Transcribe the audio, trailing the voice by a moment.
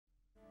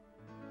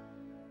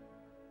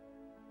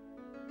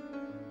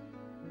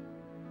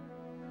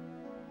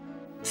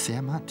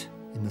Zermatt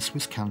in the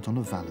Swiss canton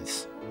of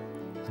Valais,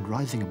 and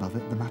rising above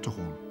it the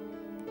Matterhorn,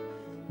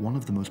 one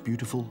of the most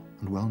beautiful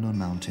and well-known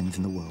mountains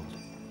in the world.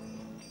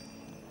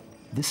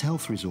 This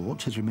health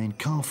resort has remained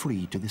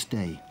car-free to this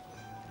day.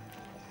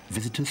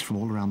 Visitors from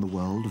all around the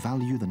world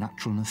value the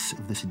naturalness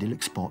of this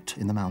idyllic spot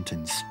in the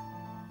mountains.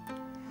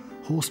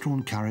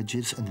 Horse-drawn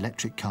carriages and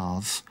electric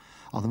cars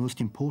are the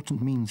most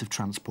important means of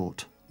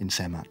transport in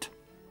Zermatt.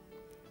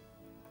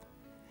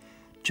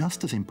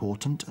 Just as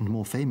important and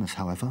more famous,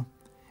 however,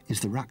 is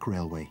the Rack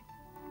Railway.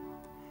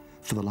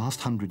 For the last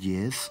 100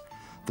 years,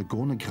 the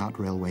Gornergrat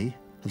Railway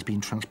has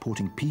been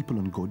transporting people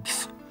and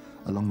goods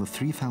along the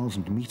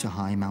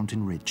 3,000-metre-high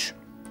mountain ridge,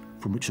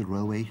 from which the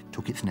railway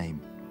took its name.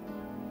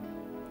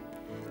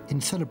 In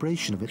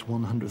celebration of its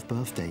 100th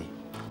birthday,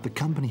 the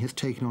company has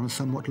taken on a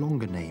somewhat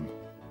longer name.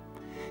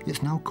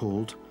 It's now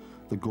called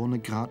the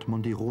Gornergrat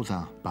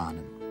Monterosa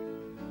Bahnen.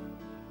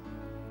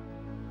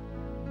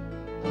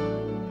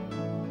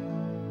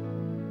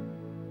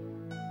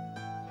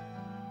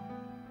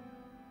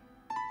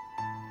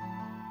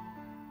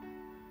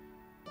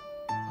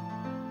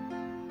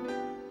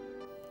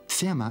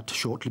 Zermatt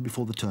shortly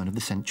before the turn of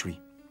the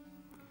century.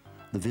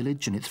 The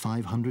village and its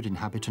 500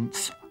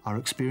 inhabitants are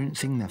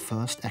experiencing their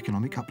first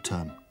economic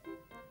upturn.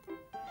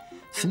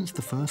 Since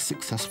the first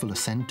successful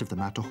ascent of the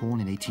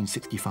Matterhorn in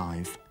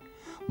 1865,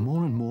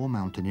 more and more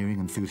mountaineering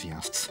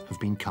enthusiasts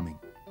have been coming.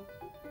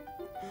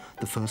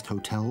 The first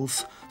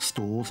hotels,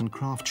 stores and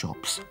craft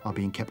shops are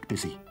being kept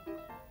busy.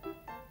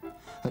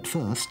 At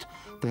first,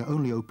 they are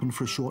only open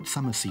for a short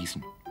summer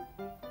season.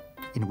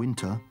 In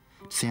winter,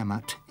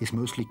 Zermatt is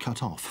mostly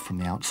cut off from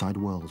the outside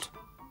world.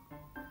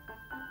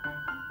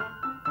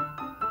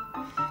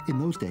 In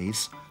those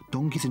days,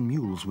 donkeys and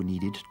mules were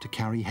needed to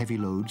carry heavy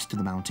loads to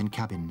the mountain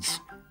cabins,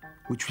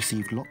 which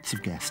received lots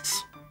of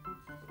guests.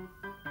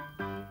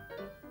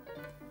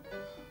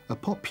 A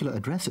popular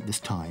address at this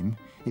time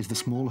is the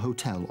small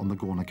hotel on the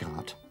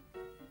Gornergrat.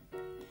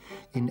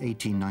 In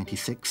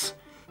 1896,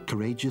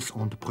 courageous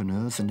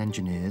entrepreneurs and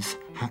engineers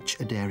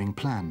hatch a daring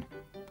plan.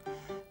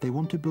 They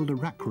want to build a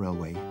rack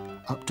railway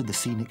up to the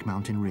scenic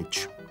mountain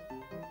ridge.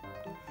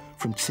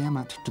 From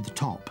Zermatt to the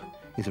top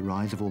is a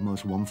rise of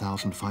almost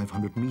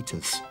 1,500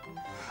 meters,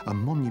 a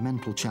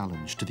monumental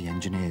challenge to the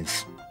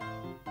engineers.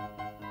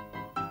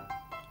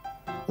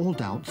 All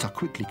doubts are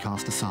quickly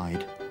cast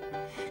aside.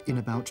 In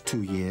about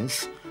 2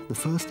 years, the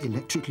first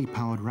electrically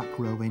powered rack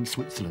railway in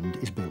Switzerland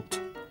is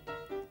built.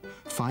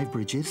 5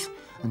 bridges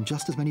and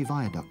just as many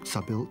viaducts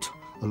are built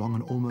along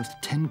an almost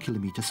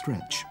 10-kilometer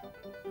stretch.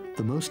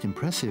 The most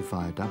impressive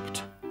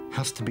viaduct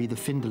has to be the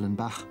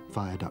Findelenbach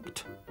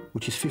viaduct,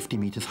 which is 50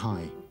 meters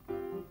high.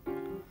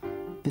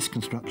 This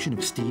construction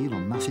of steel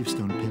on massive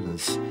stone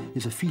pillars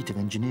is a feat of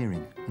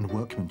engineering and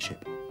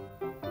workmanship.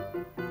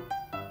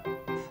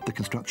 The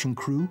construction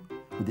crew,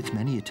 with its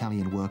many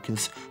Italian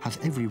workers, has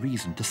every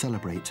reason to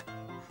celebrate,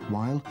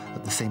 while,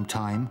 at the same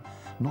time,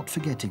 not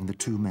forgetting the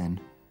 2 men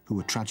who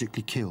were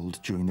tragically killed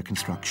during the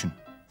construction.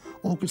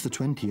 August the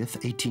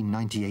 20th,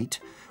 1898,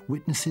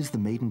 witnesses the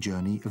maiden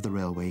journey of the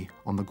railway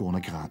on the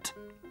Gornergrat.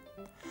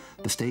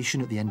 The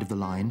station at the end of the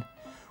line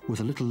was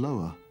a little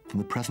lower than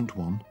the present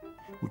one,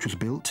 which was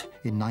built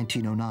in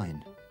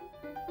 1909.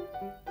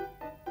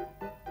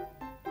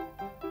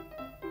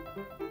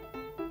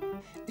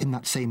 In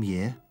that same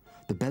year,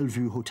 the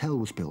Bellevue Hotel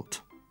was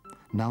built,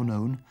 now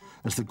known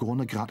as the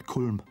Gornergrat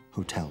Kulm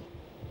Hotel.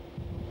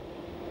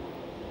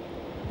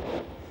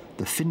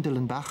 The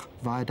Findelenbach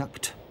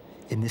Viaduct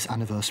in this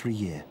anniversary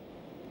year.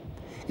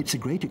 It's a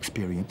great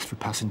experience for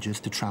passengers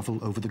to travel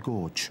over the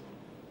gorge.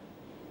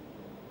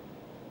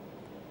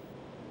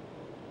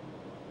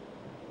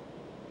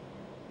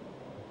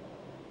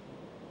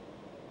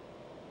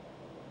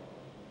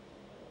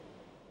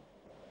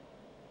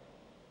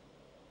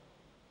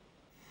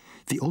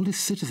 The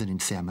oldest citizen in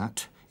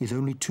Zermatt is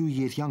only 2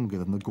 years younger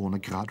than the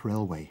Gornergrat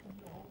Railway.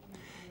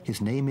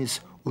 His name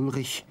is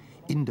Ulrich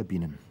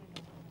Inderbinnen.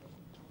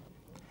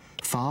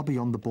 Far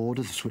beyond the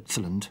borders of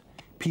Switzerland,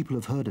 people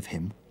have heard of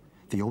him,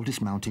 the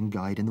oldest mountain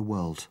guide in the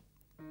world.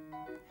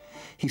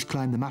 He's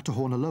climbed the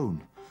Matterhorn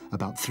alone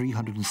about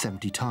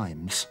 370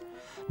 times,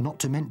 not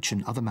to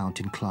mention other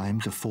mountain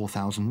climbs of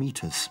 4,000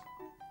 meters.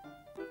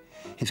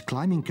 His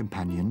climbing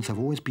companions have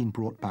always been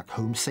brought back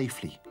home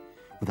safely,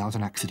 without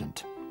an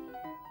accident.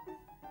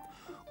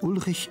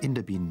 Ulrich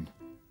Inderbinnen,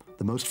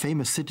 the most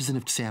famous citizen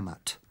of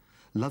Zermatt,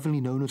 lovingly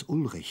known as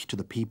Ulrich to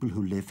the people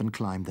who live and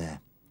climb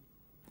there.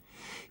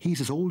 He's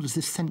as old as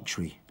this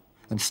century,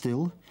 and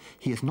still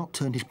he has not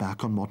turned his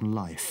back on modern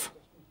life.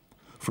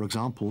 For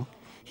example,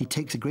 he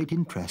takes a great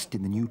interest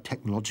in the new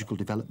technological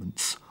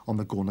developments on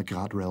the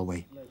Gornergrat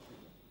Railway.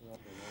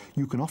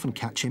 You can often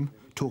catch him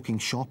talking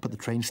shop at the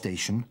train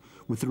station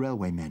with the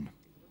railway men.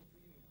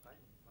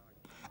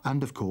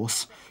 And of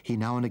course, he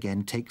now and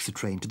again takes the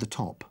train to the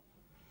top,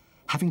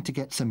 having to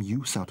get some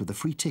use out of the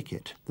free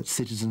ticket that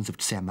citizens of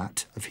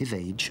Zermatt of his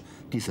age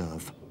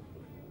deserve.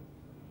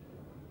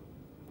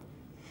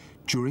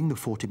 During the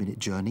 40-minute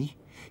journey,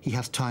 he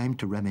has time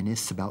to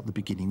reminisce about the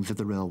beginnings of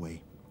the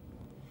railway.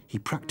 He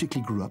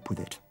practically grew up with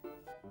it.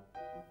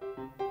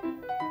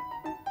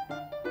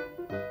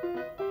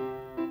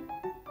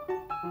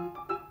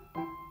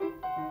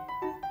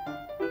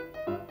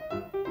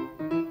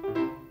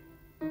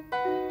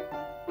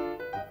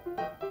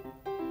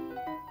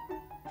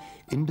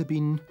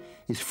 Inderbyn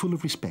is full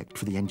of respect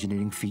for the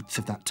engineering feats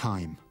of that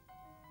time.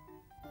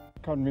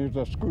 I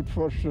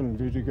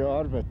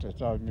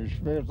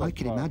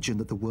can imagine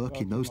that the work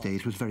in those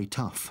days was very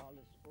tough.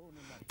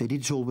 They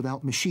did it all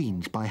without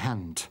machines, by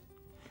hand.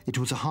 It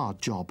was a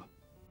hard job.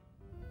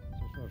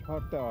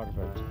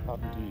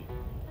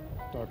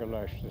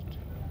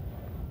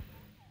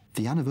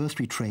 The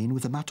anniversary train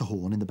with the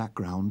Matterhorn in the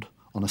background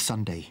on a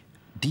Sunday,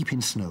 deep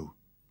in snow.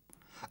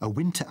 A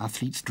winter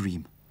athlete's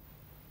dream.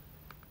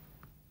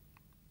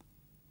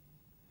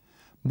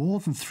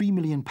 More than 3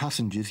 million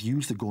passengers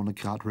use the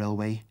Gornergrat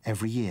Railway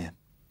every year.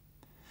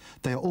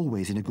 They are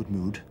always in a good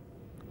mood.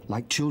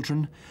 Like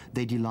children,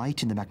 they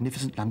delight in the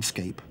magnificent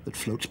landscape that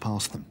floats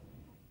past them.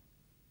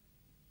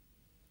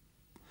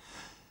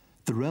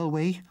 The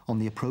railway on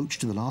the approach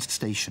to the last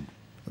station,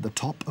 at the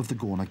top of the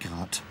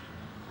Gornergrat,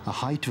 a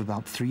height of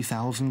about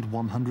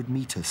 3,100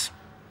 metres.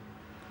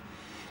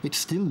 It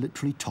still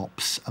literally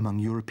tops among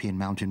European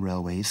mountain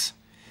railways,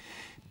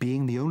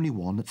 being the only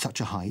one at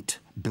such a height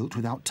built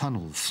without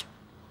tunnels.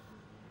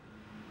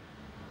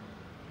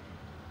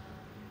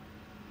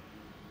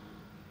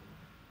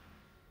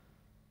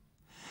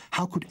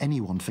 How could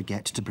anyone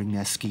forget to bring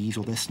their skis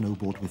or their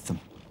snowboard with them?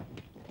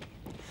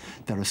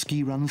 There are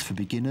ski runs for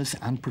beginners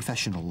and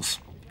professionals,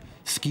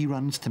 ski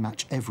runs to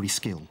match every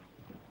skill.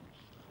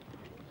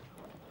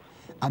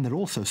 And they're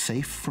also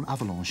safe from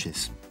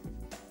avalanches.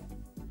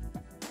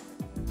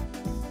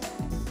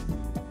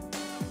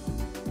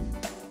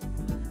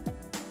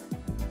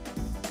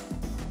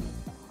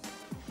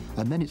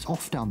 And then it's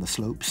off down the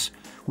slopes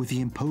with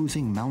the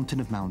imposing mountain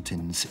of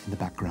mountains in the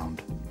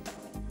background.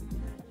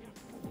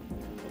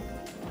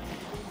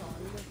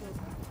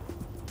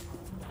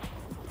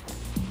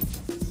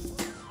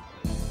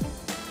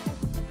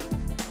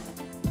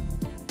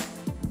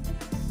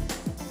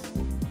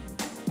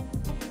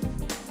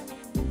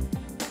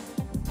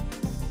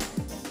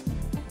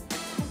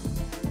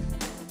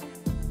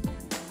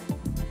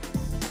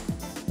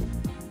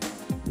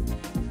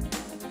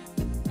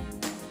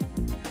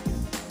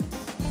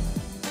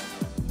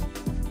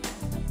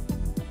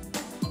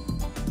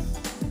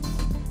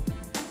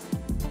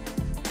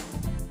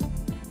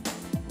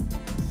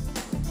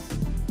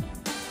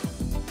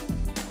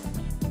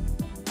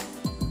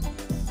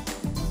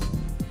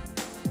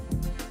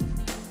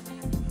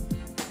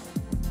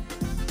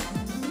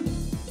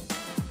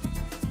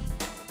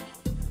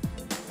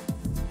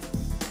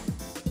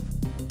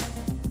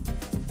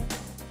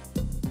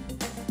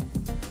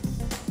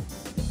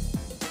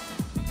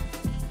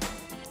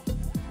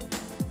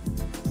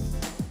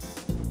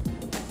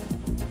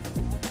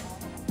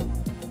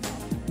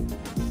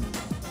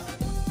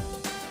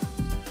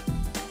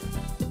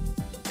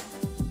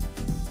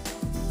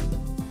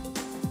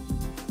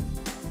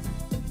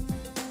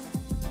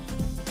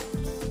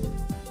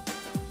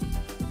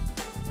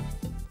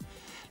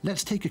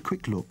 Let's take a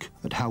quick look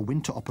at how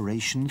winter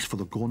operations for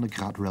the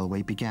Gornergrat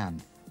Railway began.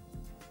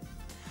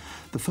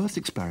 The first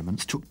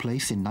experiments took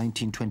place in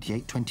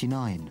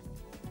 1928-29.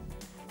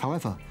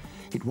 However,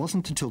 it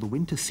wasn't until the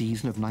winter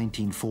season of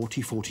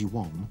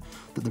 1940-41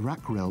 that the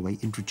Rack Railway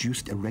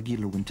introduced a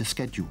regular winter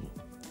schedule.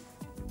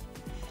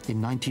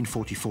 In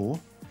 1944,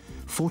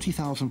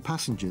 40,000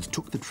 passengers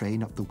took the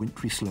train up the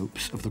wintry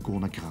slopes of the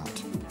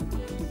Gornergrat.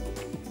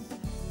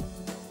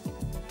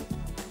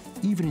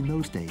 Even in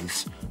those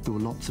days, there were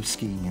lots of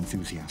skiing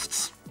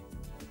enthusiasts.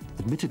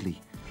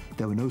 Admittedly,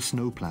 there were no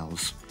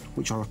snowplows,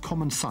 which are a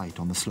common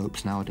sight on the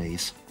slopes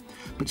nowadays,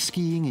 but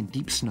skiing in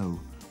deep snow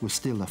was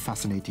still a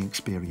fascinating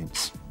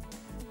experience.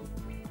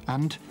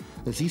 And,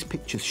 as these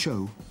pictures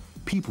show,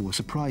 people were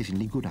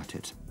surprisingly good at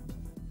it.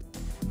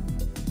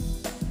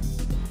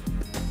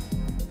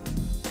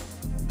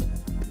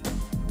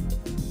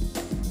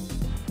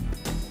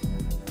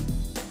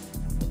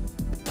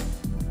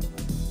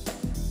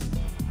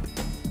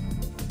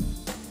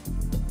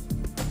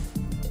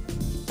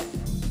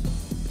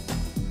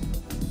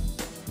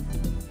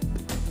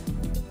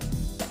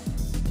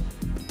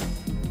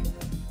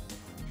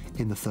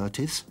 In the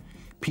 30s,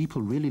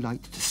 people really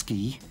liked to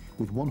ski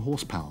with 1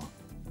 horsepower.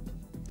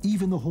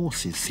 Even the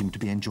horses seemed to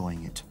be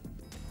enjoying it.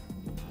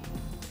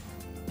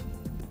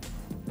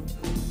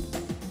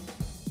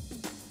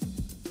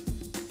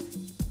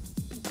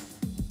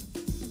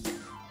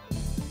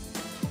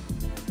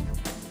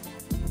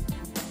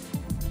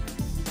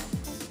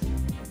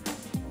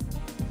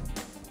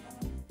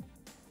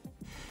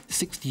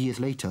 "60 years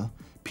later,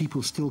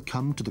 people still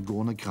come to the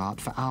Gornergrat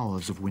for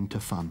hours of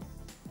winter fun.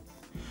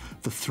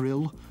 The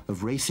thrill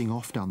of racing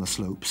off down the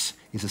slopes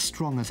is as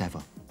strong as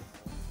ever.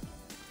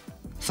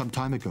 Some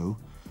time ago,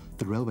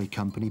 the railway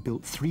company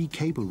built 3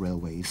 cable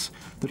railways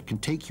that can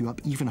take you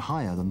up even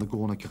higher than the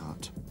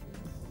Gornergrat.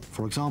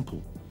 For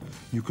example,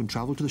 you can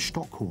travel to the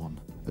Matterhorn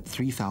at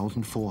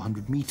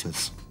 3,400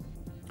 meters.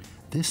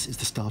 This is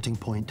the starting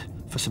point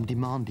for some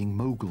demanding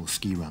mogul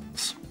ski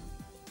runs.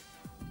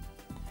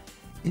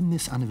 In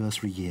this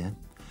anniversary year,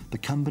 the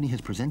company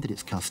has presented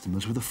its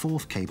customers with a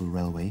 4th cable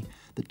railway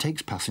that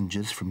takes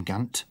passengers from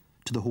Gant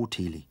to the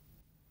Hortili.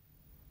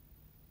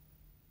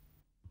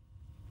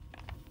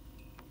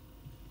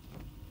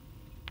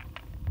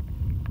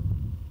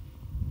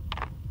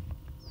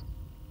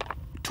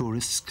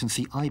 tourists can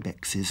see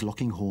ibexes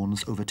locking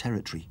horns over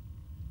territory.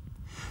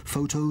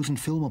 Photos and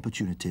film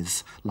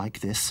opportunities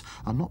like this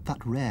are not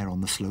that rare on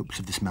the slopes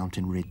of this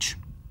mountain ridge.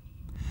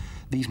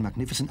 These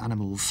magnificent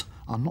animals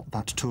are not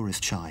that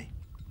tourist shy.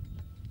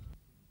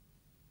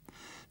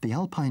 The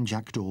alpine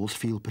jackdaws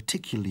feel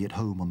particularly at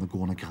home on the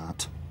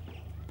Gornergrat.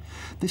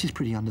 This is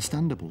pretty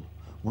understandable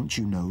once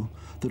you know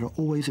there are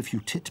always a few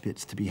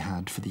titbits to be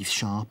had for these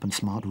sharp and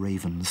smart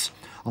ravens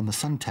on the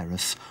sun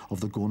terrace of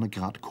the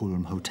Gornergrat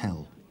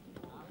Hotel.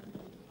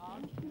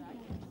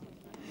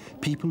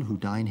 People who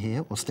dine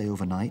here or stay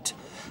overnight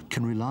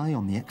can rely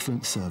on the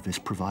excellent service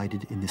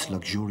provided in this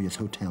luxurious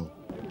hotel.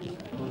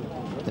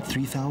 At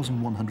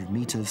 3,100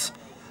 meters,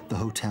 the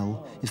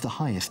hotel is the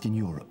highest in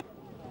Europe.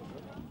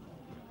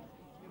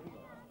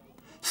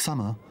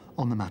 Summer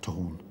on the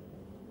Matterhorn.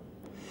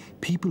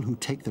 People who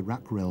take the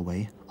rack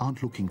railway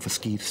aren't looking for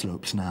ski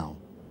slopes now.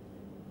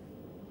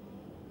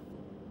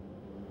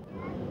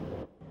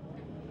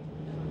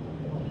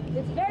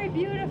 It's very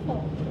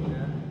beautiful.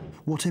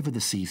 Whatever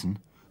the season,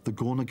 the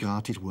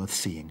Gornergrat is worth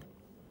seeing.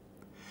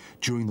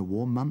 During the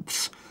warm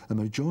months, a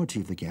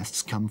majority of the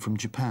guests come from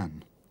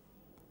Japan.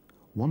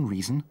 One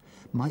reason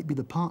might be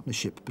the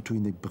partnership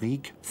between the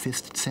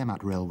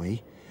Brig-Fist-Zermatt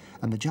Railway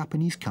and the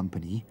Japanese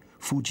company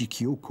Fuji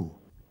Kyoko,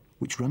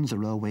 which runs a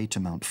railway to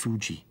Mount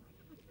Fuji.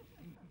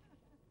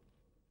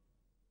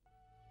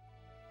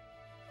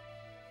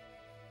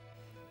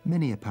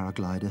 Many a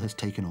paraglider has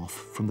taken off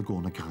from the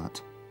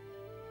Gornergrat.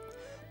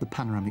 The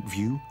panoramic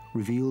view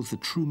reveals the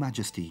true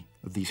majesty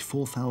of these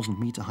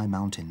 4,000-meter-high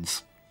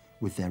mountains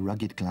with their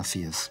rugged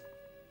glaciers.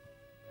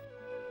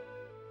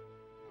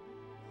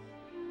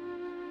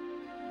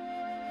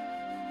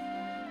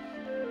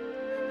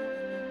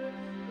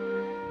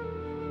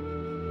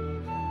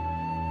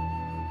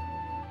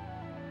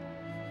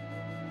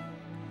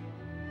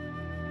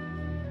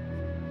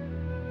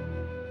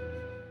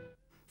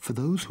 For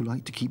those who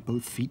like to keep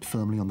both feet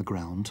firmly on the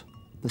ground,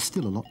 there's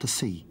still a lot to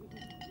see.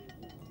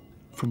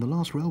 From the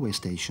last railway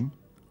station,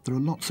 there are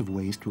lots of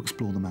ways to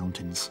explore the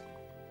mountains.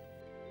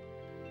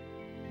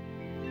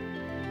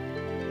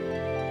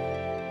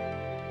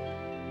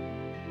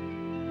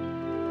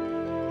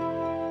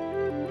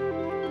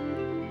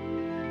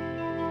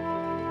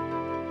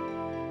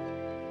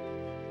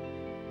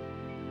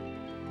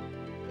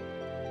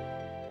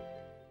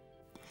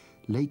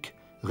 Lake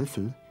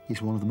Riffel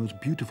is one of the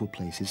most beautiful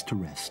places to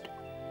rest.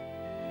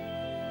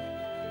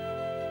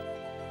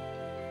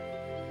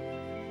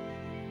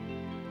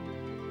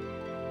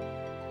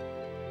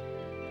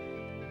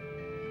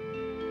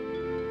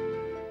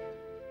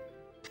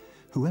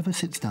 Whoever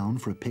sits down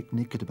for a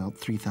picnic at about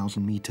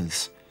 3,000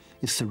 meters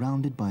is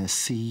surrounded by a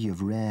sea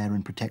of rare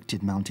and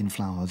protected mountain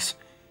flowers,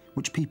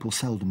 which people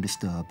seldom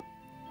disturb.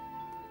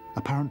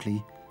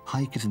 Apparently,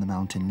 hikers in the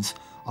mountains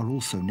are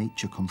also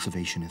nature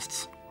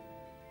conservationists.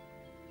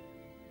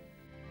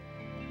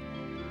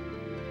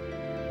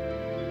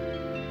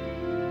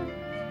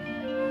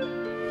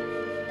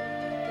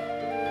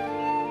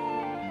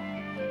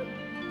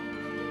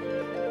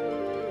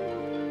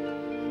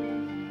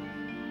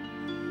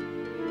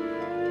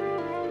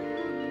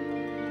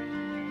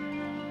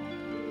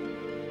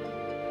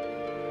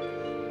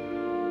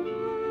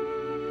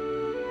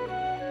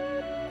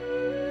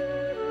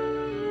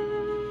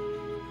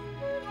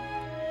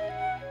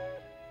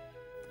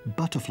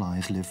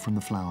 Butterflies live from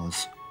the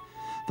flowers.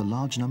 The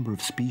large number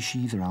of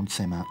species around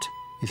Zermatt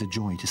is a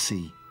joy to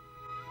see.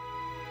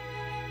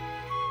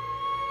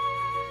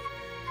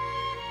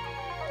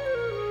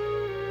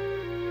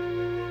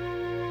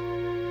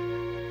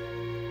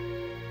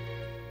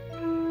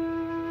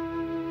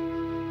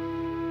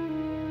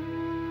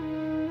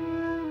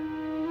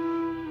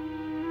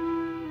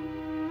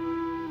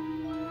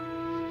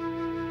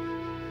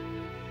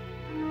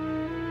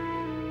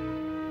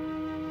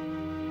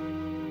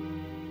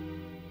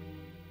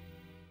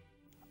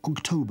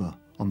 October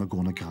on the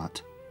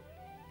Gornergrat.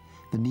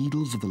 The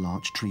needles of the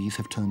larch trees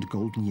have turned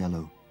golden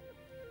yellow.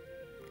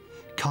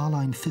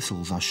 Carline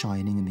thistles are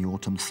shining in the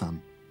autumn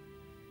sun.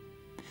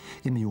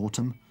 In the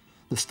autumn,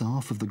 the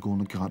staff of the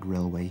Gornergrat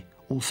Railway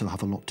also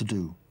have a lot to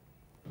do.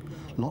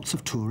 Lots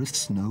of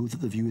tourists know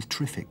that the view is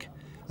terrific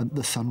and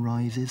the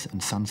sunrises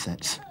and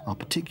sunsets are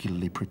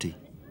particularly pretty.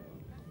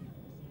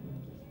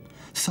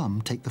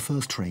 Some take the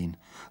first train,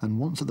 and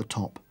once at the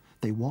top,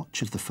 they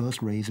watch as the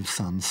first rays of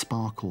sun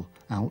sparkle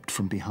out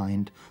from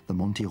behind the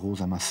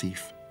Monterosa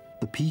Massif.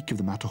 The peak of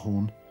the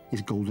Matterhorn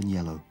is golden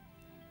yellow.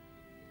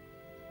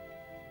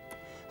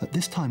 At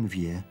this time of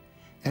year,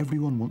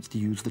 everyone wants to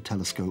use the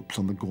telescopes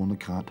on the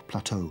Gornergrat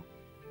Plateau.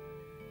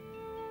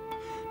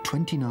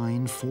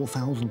 29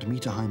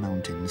 4,000-meter-high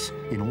mountains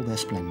in all their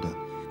splendor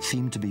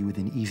seem to be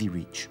within easy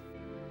reach.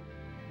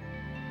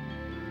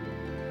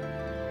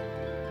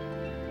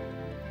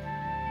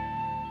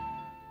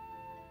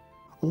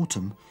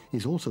 Autumn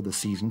is also the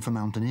season for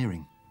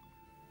mountaineering.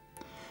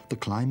 The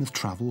climbers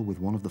travel with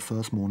one of the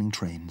first morning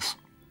trains.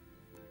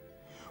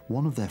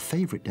 One of their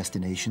favorite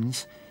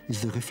destinations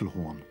is the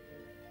Riffelhorn.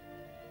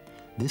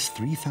 This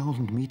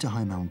 3,000-meter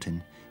high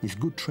mountain is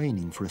good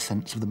training for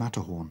ascents of the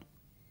Matterhorn.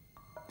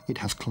 It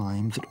has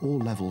climbs at all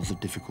levels of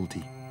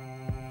difficulty.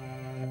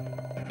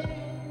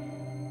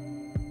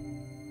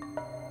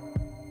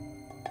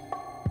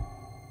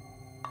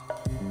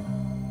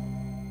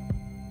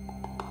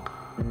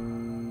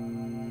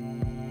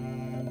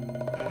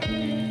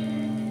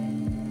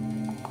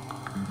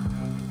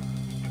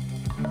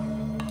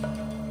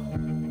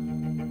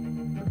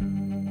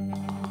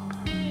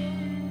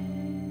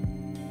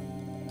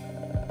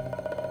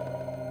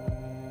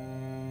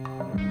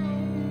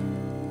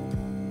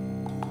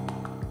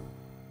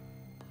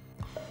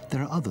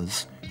 There are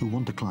others who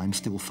want to climb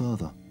still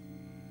further.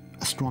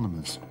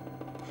 Astronomers.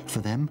 For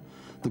them,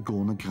 the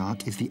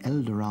Gornergrat is the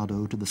El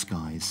Dorado to the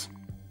skies.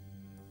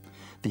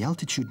 The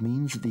altitude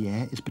means that the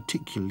air is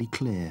particularly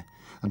clear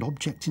and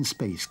objects in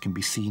space can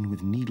be seen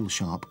with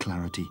needle-sharp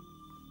clarity.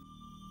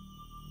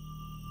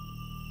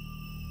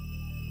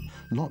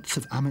 Lots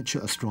of amateur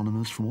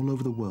astronomers from all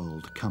over the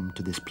world come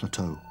to this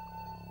plateau.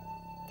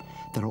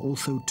 There are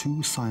also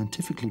 2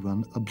 scientifically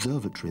run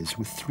observatories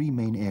with 3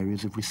 main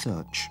areas of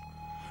research: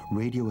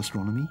 radio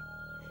astronomy,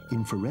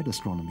 infrared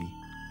astronomy,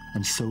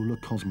 and solar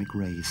cosmic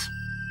rays.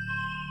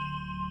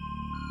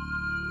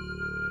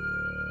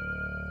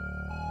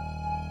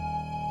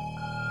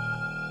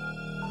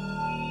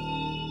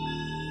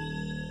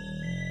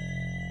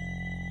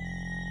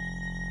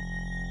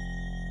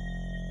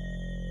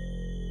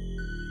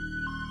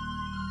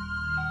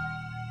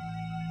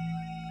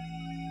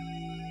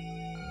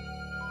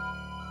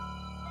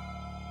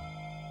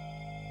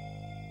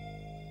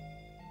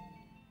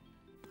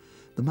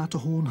 The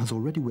Matterhorn has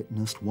already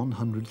witnessed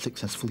 100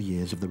 successful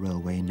years of the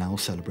railway now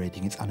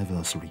celebrating its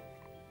anniversary.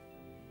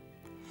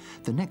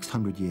 The next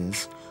 100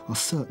 years are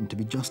certain to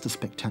be just as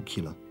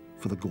spectacular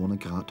for the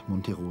Gornergrat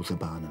Monterosa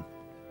Bahnen.